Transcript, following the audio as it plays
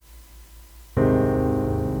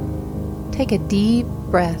Take a deep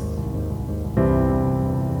breath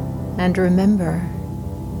and remember,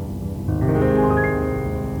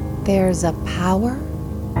 there's a power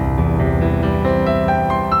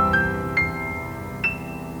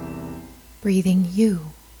breathing you.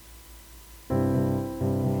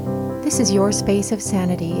 This is your space of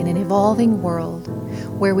sanity in an evolving world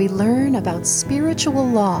where we learn about spiritual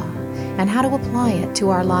law and how to apply it to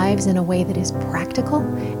our lives in a way that is practical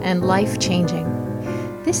and life-changing.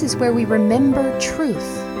 This is where we remember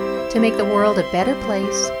truth to make the world a better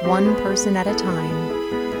place, one person at a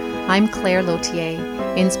time. I'm Claire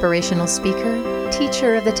Lautier, inspirational speaker,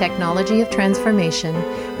 teacher of the technology of transformation,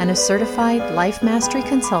 and a certified life mastery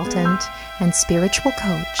consultant and spiritual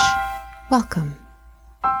coach. Welcome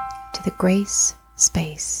to the Grace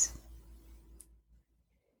Space.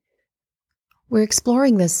 We're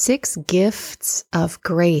exploring the 6 gifts of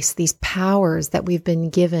grace, these powers that we've been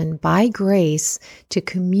given by grace to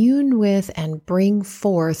commune with and bring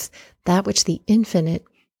forth that which the infinite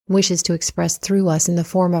wishes to express through us in the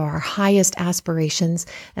form of our highest aspirations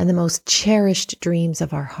and the most cherished dreams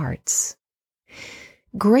of our hearts.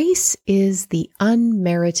 Grace is the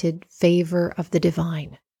unmerited favor of the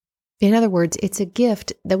divine. In other words, it's a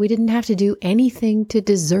gift that we didn't have to do anything to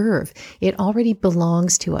deserve. It already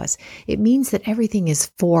belongs to us. It means that everything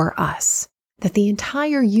is for us, that the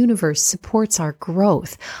entire universe supports our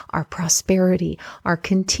growth, our prosperity, our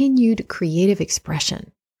continued creative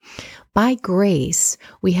expression. By grace,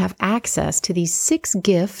 we have access to these 6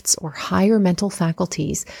 gifts or higher mental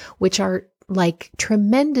faculties, which are like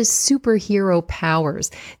tremendous superhero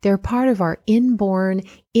powers. They're part of our inborn,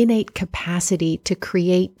 innate capacity to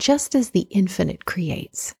create just as the infinite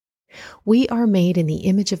creates. We are made in the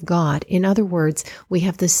image of God. In other words, we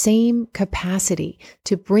have the same capacity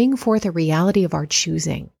to bring forth a reality of our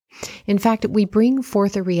choosing. In fact, we bring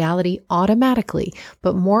forth a reality automatically,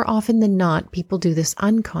 but more often than not, people do this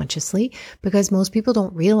unconsciously because most people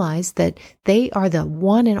don't realize that they are the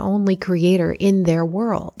one and only creator in their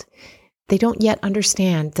world. They don't yet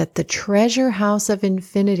understand that the treasure house of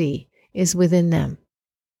infinity is within them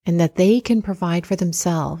and that they can provide for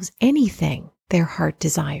themselves anything their heart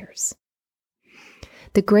desires.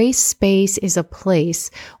 The Grace Space is a place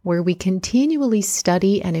where we continually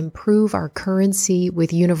study and improve our currency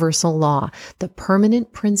with universal law, the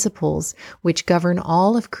permanent principles which govern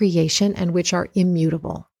all of creation and which are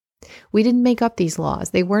immutable. We didn't make up these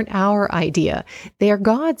laws. They weren't our idea. They are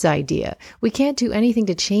God's idea. We can't do anything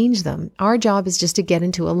to change them. Our job is just to get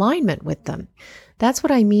into alignment with them. That's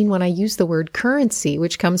what I mean when I use the word currency,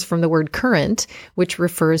 which comes from the word current, which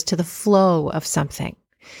refers to the flow of something.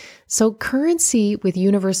 So currency with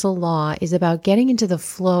universal law is about getting into the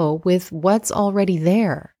flow with what's already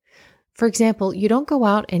there. For example, you don't go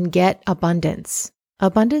out and get abundance.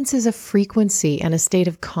 Abundance is a frequency and a state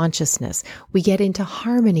of consciousness. We get into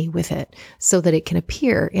harmony with it so that it can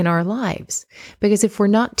appear in our lives. Because if we're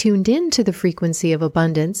not tuned into the frequency of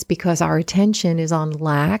abundance because our attention is on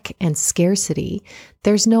lack and scarcity,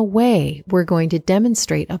 there's no way we're going to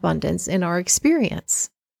demonstrate abundance in our experience.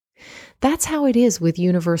 That's how it is with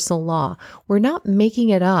universal law. We're not making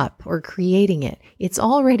it up or creating it. It's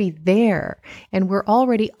already there, and we're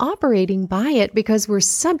already operating by it because we're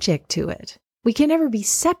subject to it. We can never be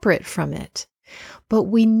separate from it. But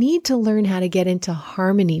we need to learn how to get into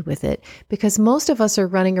harmony with it because most of us are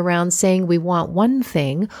running around saying we want one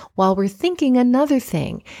thing while we're thinking another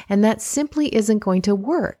thing. And that simply isn't going to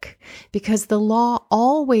work because the law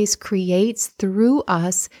always creates through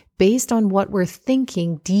us based on what we're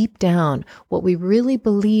thinking deep down, what we really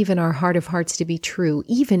believe in our heart of hearts to be true,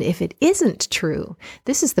 even if it isn't true.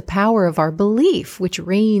 This is the power of our belief, which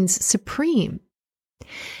reigns supreme.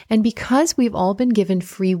 And because we've all been given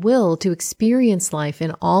free will to experience life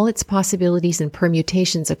in all its possibilities and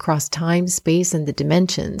permutations across time, space, and the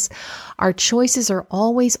dimensions, our choices are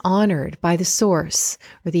always honored by the source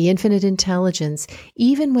or the infinite intelligence,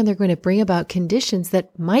 even when they're going to bring about conditions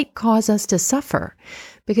that might cause us to suffer.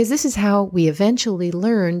 Because this is how we eventually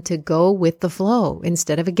learn to go with the flow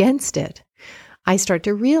instead of against it. I start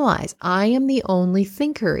to realize I am the only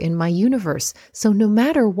thinker in my universe. So no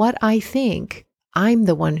matter what I think, I'm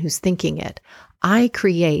the one who's thinking it. I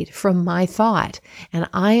create from my thought, and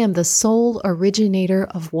I am the sole originator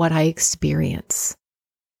of what I experience.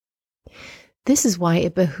 This is why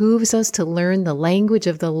it behooves us to learn the language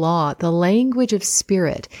of the law, the language of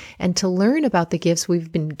spirit, and to learn about the gifts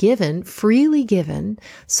we've been given, freely given,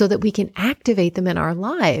 so that we can activate them in our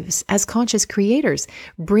lives as conscious creators,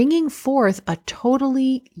 bringing forth a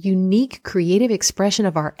totally unique creative expression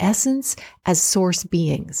of our essence as source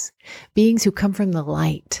beings, beings who come from the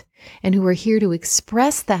light, and who are here to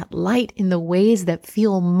express that light in the ways that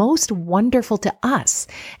feel most wonderful to us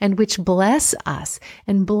and which bless us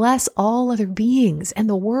and bless all other beings and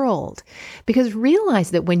the world. Because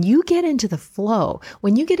realize that when you get into the flow,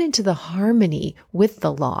 when you get into the harmony with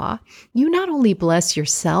the law, you not only bless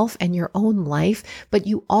yourself and your own life, but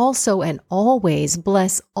you also and always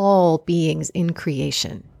bless all beings in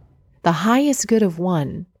creation. The highest good of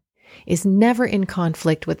one is never in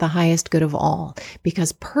conflict with the highest good of all,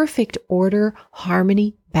 because perfect order,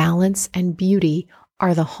 harmony, balance, and beauty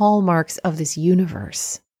are the hallmarks of this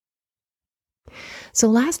universe. So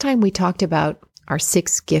last time we talked about our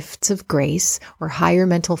 6 gifts of grace, or higher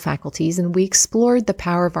mental faculties, and we explored the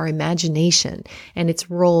power of our imagination and its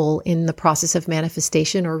role in the process of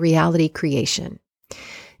manifestation or reality creation.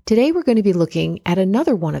 Today, we're going to be looking at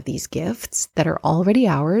another one of these gifts that are already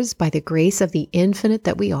ours by the grace of the infinite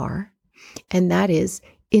that we are, and that is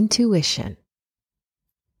intuition.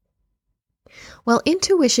 Well,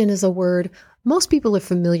 intuition is a word most people are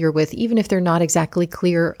familiar with, even if they're not exactly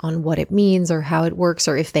clear on what it means or how it works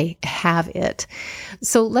or if they have it.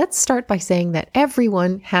 So let's start by saying that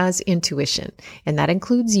everyone has intuition, and that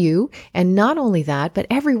includes you. And not only that, but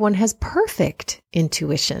everyone has perfect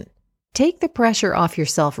intuition. Take the pressure off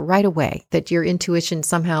yourself right away that your intuition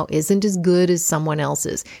somehow isn't as good as someone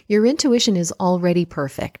else's. Your intuition is already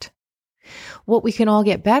perfect. What we can all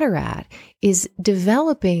get better at is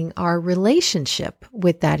developing our relationship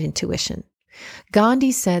with that intuition.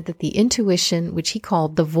 Gandhi said that the intuition, which he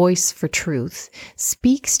called the voice for truth,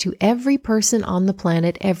 speaks to every person on the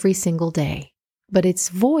planet every single day. But its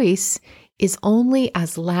voice is only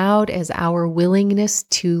as loud as our willingness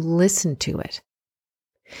to listen to it.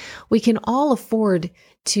 We can all afford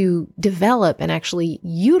to develop and actually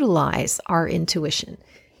utilize our intuition.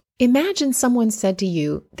 Imagine someone said to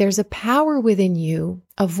you, there's a power within you,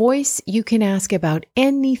 a voice you can ask about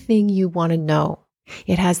anything you want to know.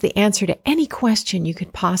 It has the answer to any question you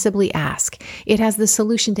could possibly ask. It has the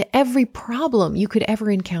solution to every problem you could ever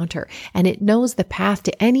encounter, and it knows the path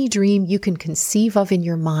to any dream you can conceive of in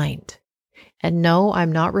your mind. And no,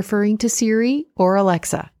 I'm not referring to Siri or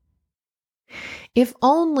Alexa. If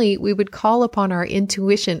only we would call upon our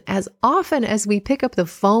intuition as often as we pick up the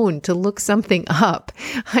phone to look something up.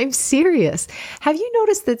 I'm serious. Have you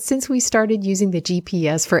noticed that since we started using the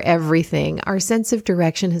GPS for everything, our sense of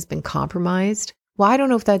direction has been compromised? Well, I don't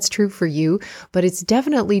know if that's true for you, but it's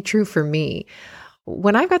definitely true for me.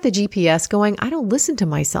 When I've got the GPS going, I don't listen to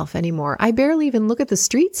myself anymore. I barely even look at the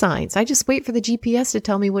street signs. I just wait for the GPS to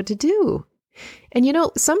tell me what to do. And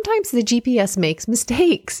sometimes the GPS makes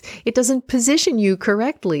mistakes. It doesn't position you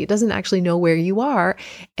correctly. It doesn't actually know where you are.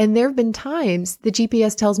 And there have been times the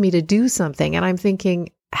GPS tells me to do something and I'm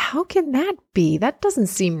thinking, how can that be? That doesn't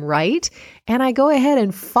seem right. And I go ahead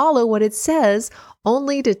and follow what it says,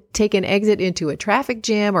 only to take an exit into a traffic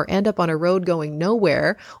jam or end up on a road going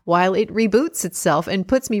nowhere while it reboots itself and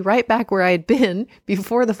puts me right back where I had been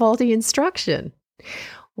before the faulty instruction.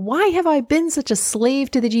 Why have I been such a slave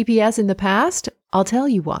to the GPS in the past? I'll tell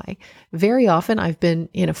you why. Very often I've been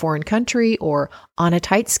in a foreign country or on a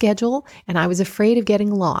tight schedule, and I was afraid of getting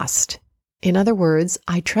lost. In other words,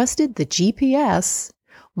 I trusted the GPS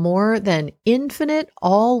more than infinite,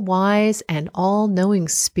 all-wise, and all-knowing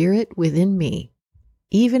spirit within me.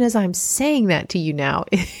 Even as I'm saying that to you now,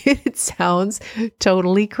 it sounds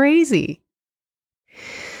totally crazy.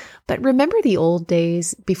 But remember the old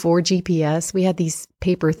days before GPS? We had these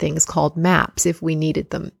paper things called maps if we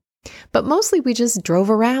needed them. But mostly we just drove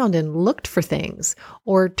around and looked for things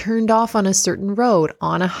or turned off on a certain road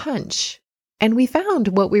on a hunch. And we found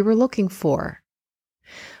what we were looking for.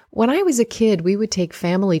 When I was a kid, we would take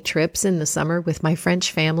family trips in the summer with my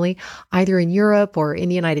French family, either in Europe or in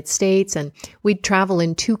the United States, and we'd travel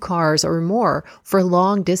in 2 cars or more for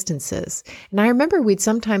long distances. And I remember we'd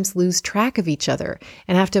sometimes lose track of each other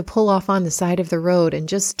and have to pull off on the side of the road and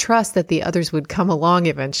just trust that the others would come along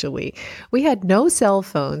eventually. We had no cell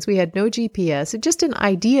phones, we had no GPS, just an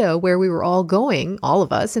idea where we were all going, all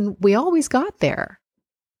of us, and we always got there.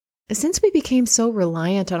 Since we became so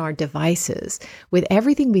reliant on our devices, with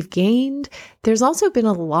everything we've gained, there's also been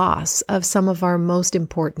a loss of some of our most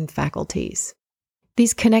important faculties.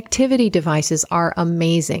 These connectivity devices are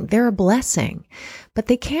amazing. They're a blessing, but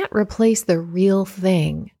they can't replace the real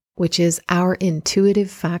thing, which is our intuitive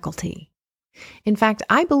faculty. In fact,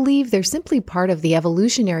 I believe they're simply part of the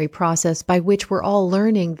evolutionary process by which we're all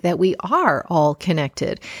learning that we are all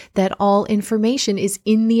connected, that all information is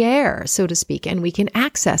in the air, so to speak, and we can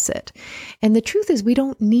access it. And the truth is, we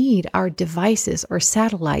don't need our devices or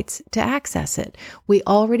satellites to access it. We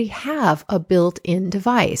already have a built-in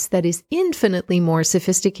device that is infinitely more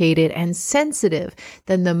sophisticated and sensitive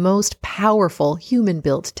than the most powerful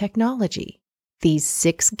human-built technology. These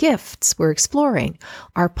 6 gifts we're exploring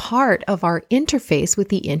are part of our interface with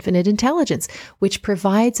the infinite intelligence, which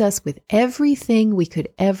provides us with everything we could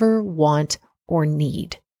ever want or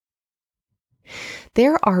need.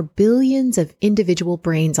 There are billions of individual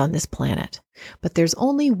brains on this planet, but there's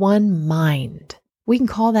only one mind. We can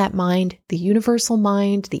call that mind the universal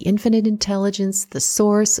mind, the infinite intelligence, the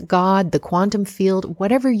source, God, the quantum field,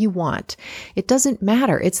 whatever you want. It doesn't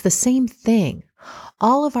matter. It's the same thing.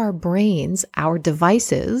 All of our brains, our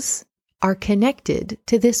devices, are connected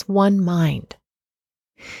to this one mind.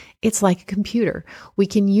 It's like a computer. We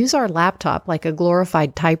can use our laptop like a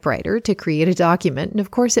glorified typewriter to create a document, and of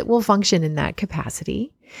course it will function in that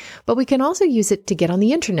capacity. But we can also use it to get on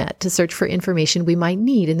the internet to search for information we might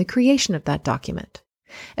need in the creation of that document.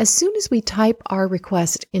 As soon as we type our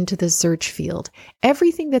request into the search field,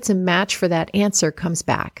 everything that's a match for that answer comes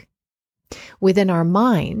back. Within our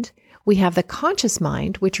mind, we have the conscious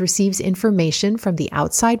mind, which receives information from the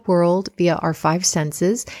outside world via our 5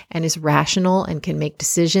 senses and is rational and can make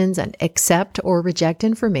decisions and accept or reject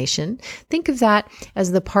information. Think of that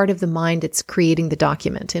as the part of the mind that's creating the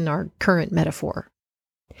document in our current metaphor.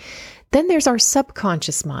 Then there's our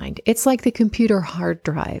subconscious mind. It's like the computer hard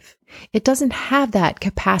drive. It doesn't have that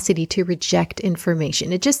capacity to reject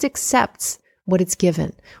information. It just accepts what it's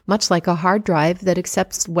given, much like a hard drive that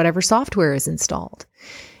accepts whatever software is installed.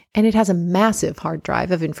 And it has a massive hard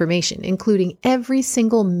drive of information, including every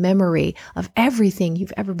single memory of everything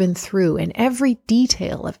you've ever been through and every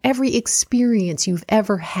detail of every experience you've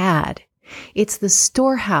ever had. It's the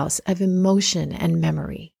storehouse of emotion and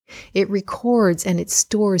memory. It records and it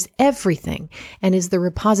stores everything and is the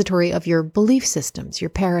repository of your belief systems, your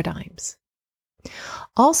paradigms.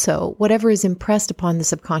 Also, whatever is impressed upon the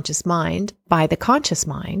subconscious mind by the conscious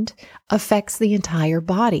mind affects the entire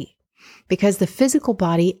body. Because the physical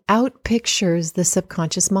body outpictures the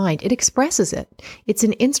subconscious mind. It expresses it. It's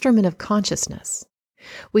an instrument of consciousness.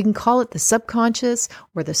 We can call it the subconscious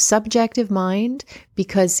or the subjective mind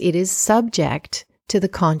because it is subject to the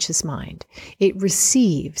conscious mind. It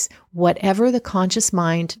receives whatever the conscious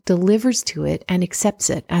mind delivers to it and accepts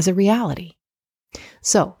it as a reality.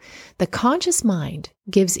 So, the conscious mind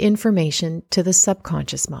gives information to the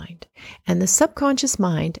subconscious mind, and the subconscious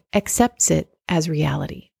mind accepts it as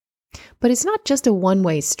reality. But it's not just a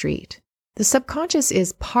one-way street. The subconscious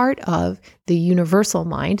is part of the universal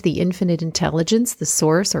mind, the infinite intelligence, the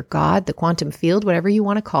source or God, the quantum field, whatever you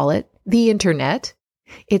want to call it, the internet.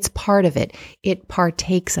 It's part of it. It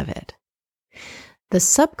partakes of it. The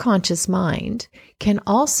subconscious mind can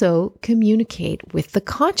also communicate with the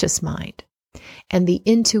conscious mind. And the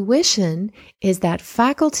intuition is that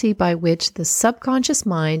faculty by which the subconscious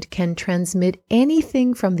mind can transmit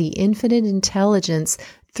anything from the infinite intelligence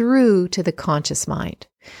through to the conscious mind.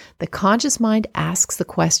 The conscious mind asks the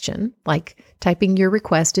question, like typing your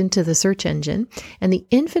request into the search engine, and the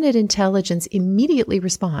infinite intelligence immediately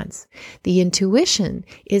responds. The intuition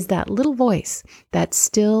is that little voice, that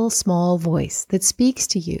still small voice that speaks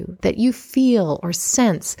to you, that you feel or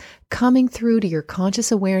sense coming through to your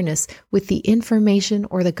conscious awareness with the information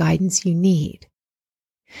or the guidance you need.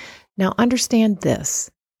 Now understand this.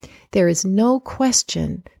 There is no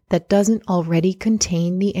question that doesn't already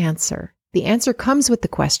contain the answer. The answer comes with the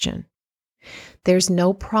question. There's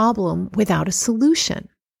no problem without a solution.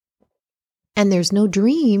 And there's no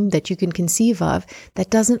dream that you can conceive of that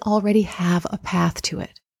doesn't already have a path to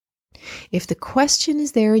it. If the question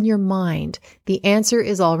is there in your mind, the answer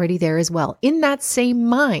is already there as well, in that same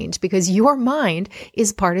mind, because your mind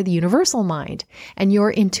is part of the universal mind, and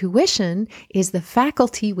your intuition is the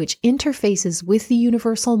faculty which interfaces with the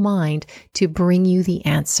universal mind to bring you the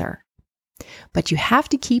answer. But you have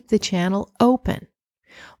to keep the channel open.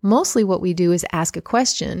 Mostly what we do is ask a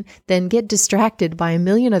question, then get distracted by a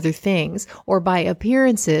million other things or by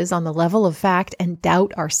appearances on the level of fact and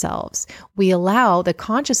doubt ourselves. We allow the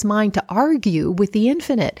conscious mind to argue with the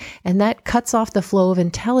infinite, and that cuts off the flow of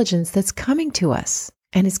intelligence that's coming to us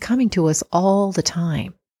and is coming to us all the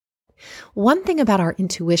time. One thing about our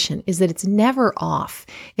intuition is that it's never off.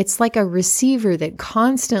 It's like a receiver that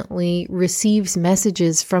constantly receives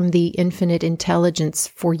messages from the infinite intelligence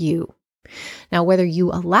for you. Now, whether you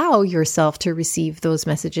allow yourself to receive those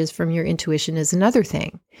messages from your intuition is another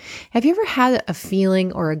thing. Have you ever had a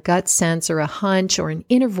feeling or a gut sense or a hunch or an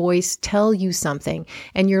inner voice tell you something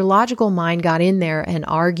and your logical mind got in there and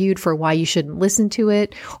argued for why you shouldn't listen to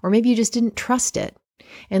it, or maybe you just didn't trust it?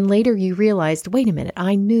 And later you realized, wait a minute,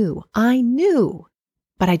 I knew,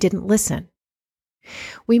 but I didn't listen.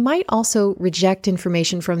 We might also reject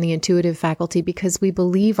information from the intuitive faculty because we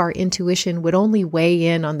believe our intuition would only weigh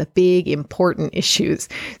in on the big, important issues.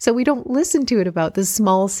 So we don't listen to it about the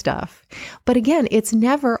small stuff. But again, it's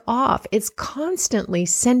never off. It's constantly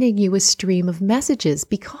sending you a stream of messages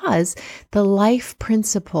because the life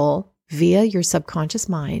principle via your subconscious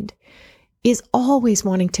mind is always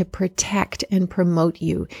wanting to protect and promote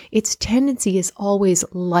you. Its tendency is always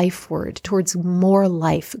lifeward, towards more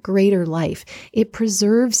life, greater life. It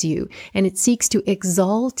preserves you and it seeks to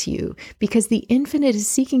exalt you because the infinite is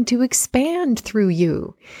seeking to expand through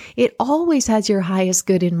you. It always has your highest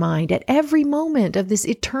good in mind at every moment of this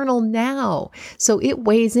eternal now. So it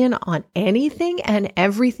weighs in on anything and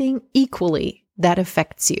everything equally that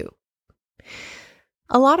affects you.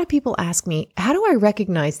 A lot of people ask me, how do I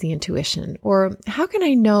recognize the intuition? Or how can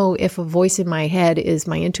I know if a voice in my head is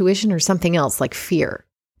my intuition or something else like fear?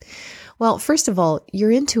 Well, first of all,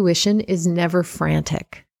 your intuition is never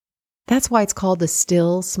frantic. That's why it's called the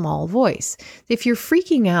still, small voice. If you're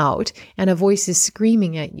freaking out and a voice is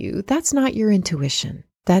screaming at you, that's not your intuition.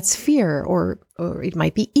 That's fear, or it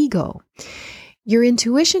might be ego. Your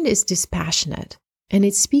intuition is dispassionate, and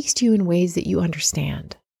it speaks to you in ways that you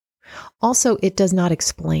understand. Also, it does not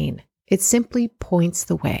explain. It simply points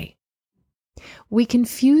the way. We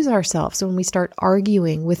confuse ourselves when we start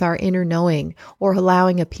arguing with our inner knowing or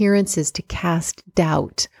allowing appearances to cast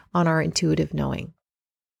doubt on our intuitive knowing.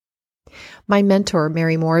 My mentor,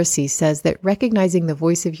 Mary Morrissey, says that recognizing the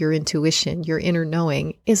voice of your intuition, your inner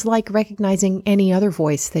knowing, is like recognizing any other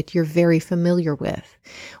voice that you're very familiar with.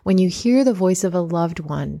 When you hear the voice of a loved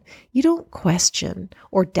one, you don't question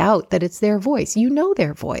or doubt that it's their voice. You know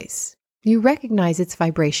their voice. You recognize its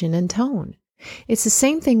vibration and tone. It's the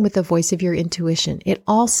same thing with the voice of your intuition. It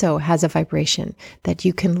also has a vibration that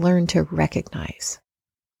you can learn to recognize.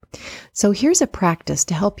 So here's a practice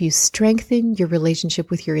to help you strengthen your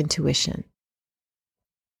relationship with your intuition.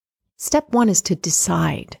 Step 1 is to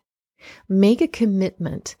decide. Make a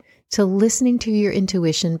commitment to listening to your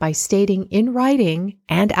intuition by stating in writing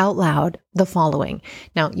and out loud the following.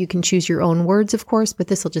 Now, you can choose your own words, of course, but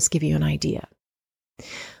this will just give you an idea.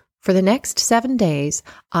 For the next 7 days,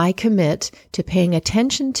 I commit to paying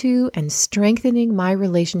attention to and strengthening my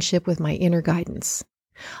relationship with my inner guidance.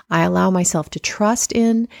 I allow myself to trust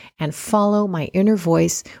in and follow my inner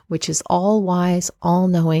voice, which is all-wise,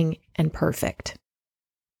 all-knowing, and perfect.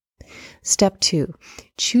 Step 2,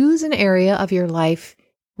 choose an area of your life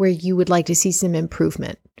where you would like to see some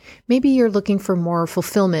improvement. Maybe you're looking for more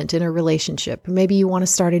fulfillment in a relationship. Maybe you want to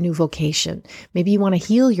start a new vocation. Maybe you want to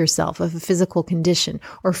heal yourself of a physical condition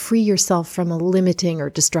or free yourself from a limiting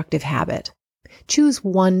or destructive habit. Choose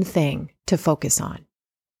one thing to focus on.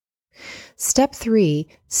 Step 3,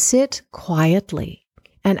 sit quietly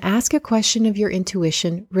and ask a question of your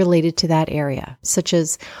intuition related to that area, such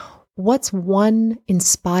as, what's one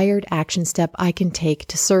inspired action step I can take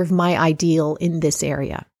to serve my ideal in this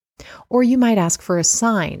area? Or you might ask for a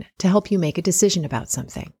sign to help you make a decision about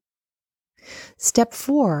something. Step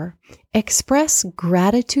 4, express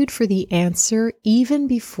gratitude for the answer even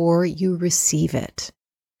before you receive it.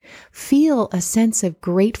 Feel a sense of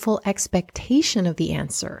grateful expectation of the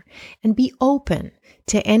answer and be open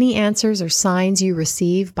to any answers or signs you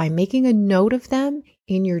receive by making a note of them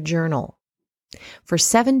in your journal. For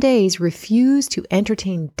 7 days, refuse to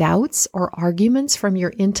entertain doubts or arguments from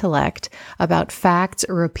your intellect about facts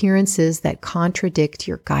or appearances that contradict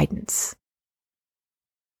your guidance.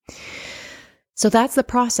 So that's the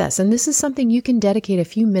process, and this is something you can dedicate a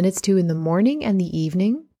few minutes to in the morning and the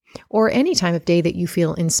evening, or any time of day that you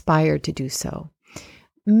feel inspired to do so.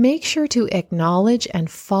 Make sure to acknowledge and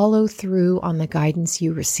follow through on the guidance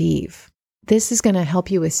you receive. This is going to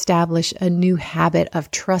help you establish a new habit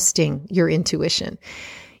of trusting your intuition.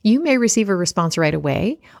 You may receive a response right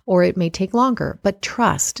away, or it may take longer, but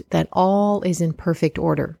trust that all is in perfect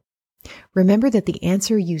order. Remember that the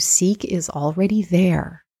answer you seek is already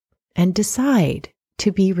there, and decide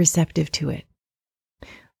to be receptive to it.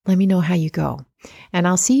 Let me know how you go. And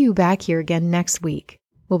I'll see you back here again next week.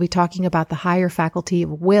 We'll be talking about the higher faculty of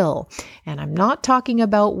will. And I'm not talking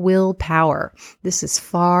about willpower. This is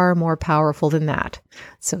far more powerful than that.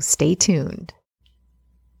 So stay tuned.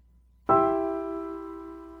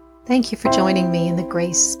 Thank you for joining me in the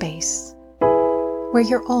grace space, where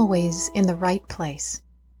you're always in the right place.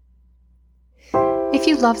 If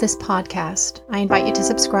you love this podcast, I invite you to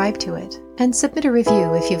subscribe to it and submit a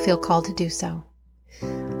review if you feel called to do so.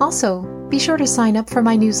 Also, be sure to sign up for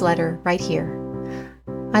my newsletter right here.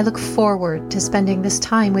 I look forward to spending this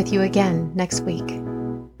time with you again next week.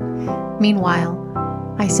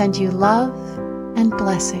 Meanwhile, I send you love and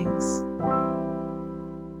blessings.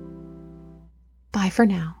 Bye for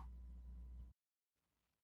now.